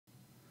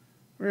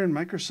We're in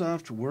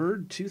Microsoft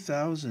Word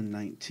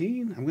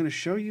 2019. I'm going to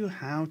show you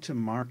how to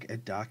mark a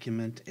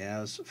document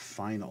as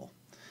final.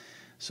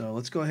 So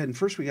let's go ahead and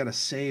first we got to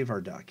save our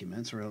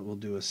documents. We'll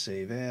do a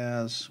save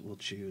as. We'll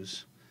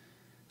choose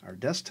our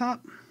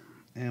desktop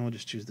and we'll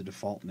just choose the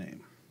default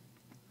name.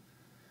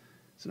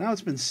 So now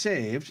it's been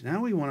saved.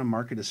 Now we want to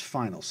mark it as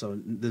final. So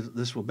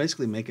this will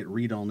basically make it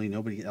read-only.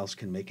 Nobody else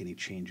can make any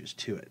changes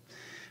to it.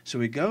 So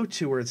we go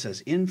to where it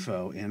says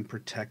Info and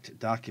Protect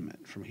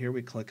Document. From here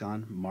we click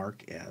on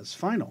Mark as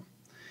Final.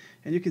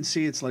 And you can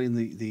see it's letting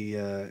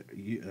the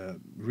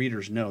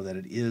readers know that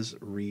it is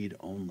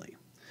read-only.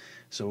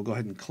 So we'll go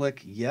ahead and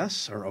click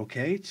Yes or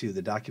OK to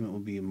the document will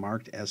be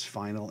marked as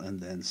final and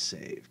then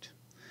saved.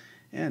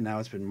 And now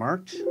it's been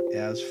marked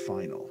as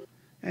final.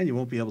 And you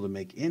won't be able to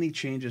make any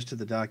changes to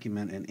the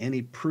document, and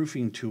any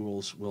proofing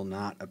tools will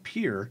not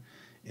appear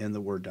in the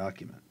Word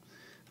document.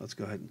 Let's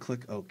go ahead and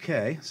click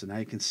OK. So now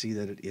you can see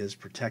that it is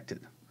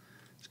protected.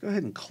 Let's go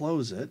ahead and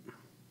close it.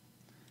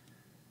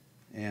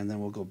 And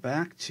then we'll go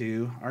back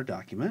to our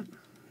document,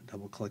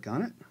 double click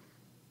on it.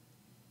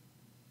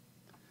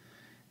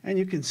 And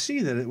you can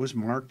see that it was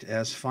marked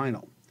as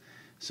final.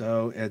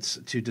 So it's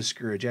to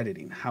discourage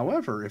editing.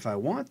 However, if I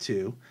want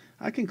to,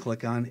 I can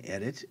click on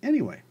Edit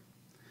anyway.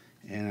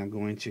 And I'm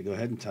going to go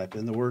ahead and type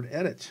in the word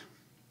edit.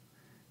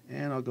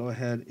 And I'll go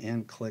ahead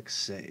and click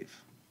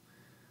Save.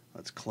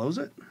 Let's close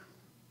it.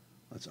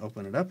 Let's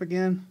open it up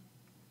again.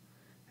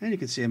 And you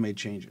can see I made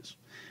changes.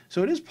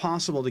 So it is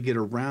possible to get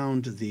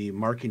around the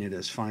marking it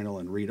as final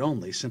and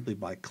read-only simply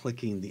by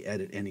clicking the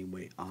Edit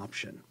Anyway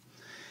option.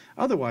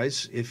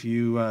 Otherwise, if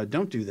you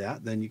don't do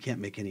that, then you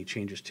can't make any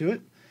changes to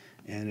it,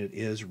 and it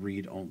is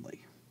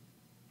read-only.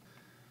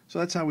 So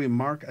that's how we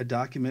mark a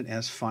document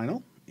as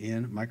final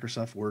in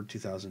Microsoft Word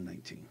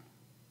 2019.